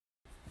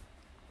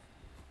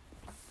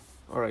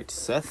Alright,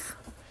 Seth,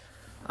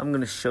 I'm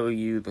gonna show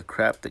you the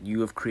crap that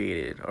you have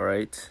created,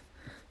 alright?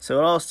 So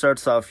it all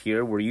starts off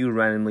here where you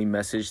randomly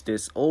messaged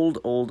this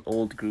old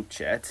group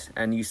chat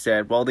and you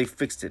said, well, they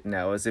fixed it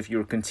now, as if you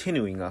were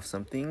continuing off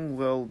something.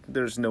 Well,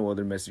 there's no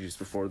other messages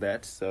before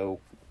that,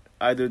 so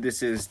either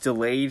this is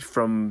delayed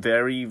from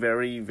very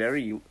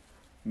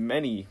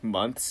many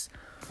months,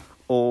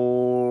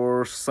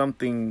 or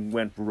something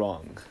went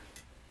wrong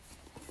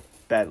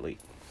badly.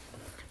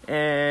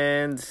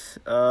 And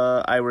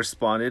I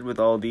responded with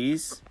all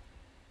these,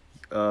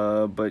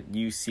 but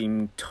you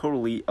seem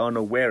totally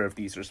unaware of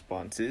these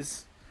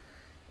responses.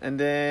 And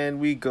then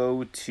we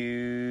go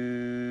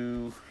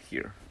to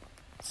here.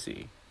 Let's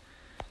see.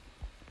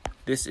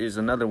 This is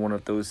another one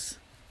of those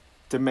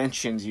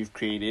dimensions you've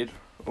created,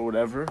 or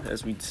whatever,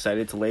 as we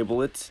decided to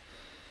label it.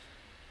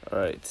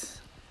 Alright.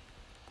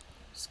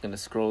 Just gonna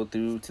scroll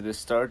through to the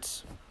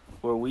start,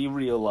 where we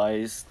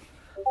realized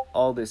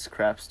all this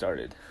crap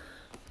started.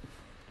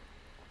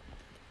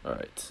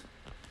 Alright.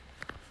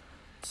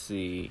 Let's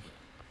see.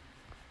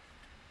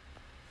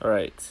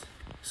 Alright.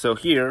 So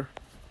here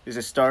is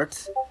a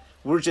start.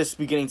 We're just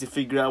beginning to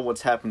figure out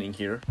what's happening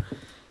here. It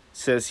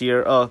says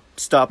here,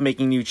 stop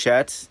making new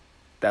chats.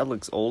 That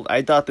looks old.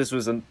 I thought this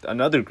was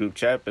another group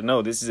chat, but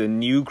no, this is a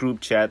new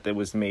group chat that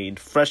was made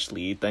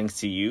freshly thanks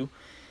to you.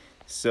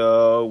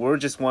 So we're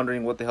just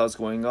wondering what the hell's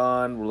going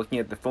on. We're looking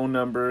at the phone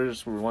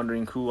numbers. We're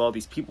wondering who all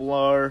these people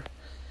are.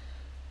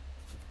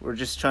 We're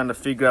just trying to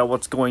figure out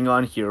what's going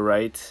on here,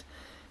 right?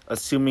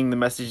 Assuming the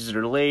messages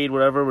are delayed,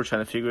 whatever, we're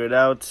trying to figure it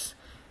out.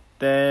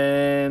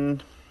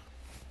 Then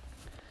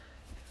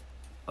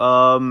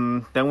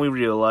we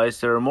realize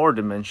there are more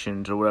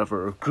dimensions or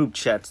whatever, or group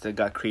chats that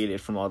got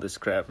created from all this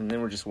crap. And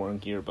then we're just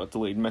wondering here about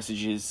delayed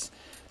messages.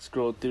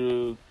 Scroll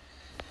through.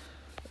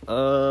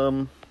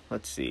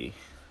 Let's see.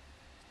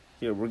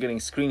 Here, we're getting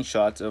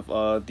screenshots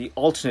of the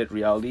alternate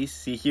realities.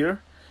 See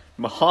here?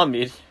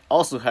 Muhammad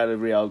also had a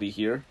reality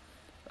here.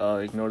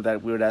 Ignore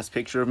that weird ass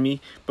picture of me.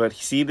 But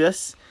see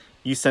this?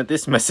 You sent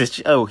this message.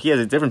 Oh, he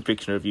has a different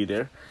picture of you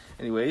there.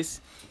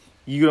 Anyways,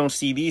 you don't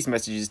see these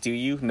messages, do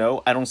you?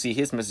 No, I don't see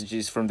his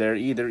messages from there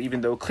either.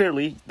 Even though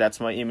clearly that's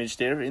my image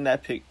there in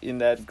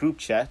that group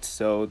chat.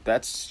 So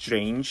that's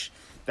strange.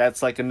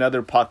 That's like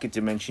another pocket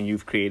dimension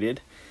you've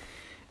created.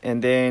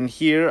 And then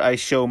here I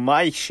show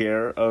my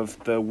share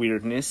of the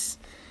weirdness.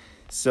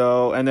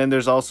 So, and then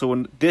there's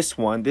also this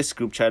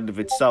group chat of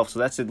itself. So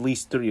that's at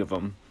least 3 of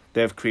them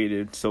they've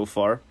created so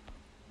far.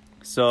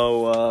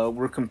 So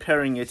we're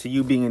comparing it to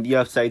you being in the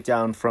Upside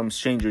Down from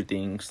Stranger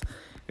Things,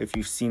 if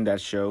you've seen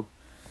that show.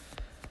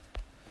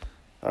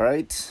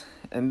 Alright,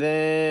 and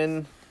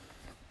then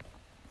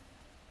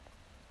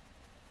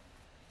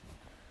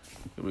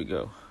here we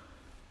go.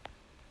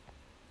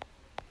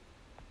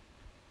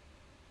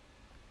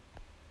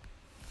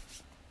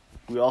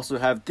 We also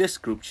have this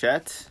group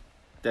chat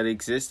that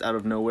exists out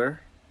of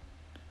nowhere,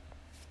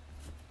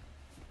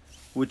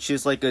 which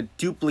is like a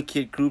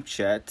duplicate group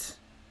chat,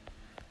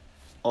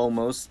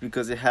 almost,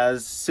 because it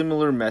has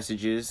similar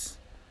messages,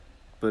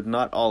 but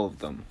not all of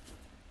them.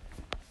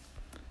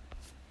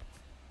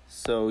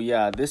 So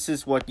yeah, this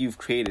is what you've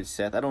created,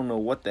 Seth. I don't know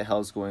what the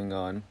hell's going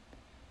on,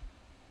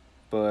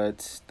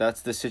 but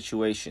that's the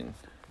situation.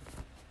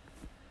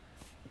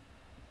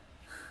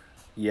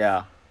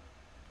 Yeah.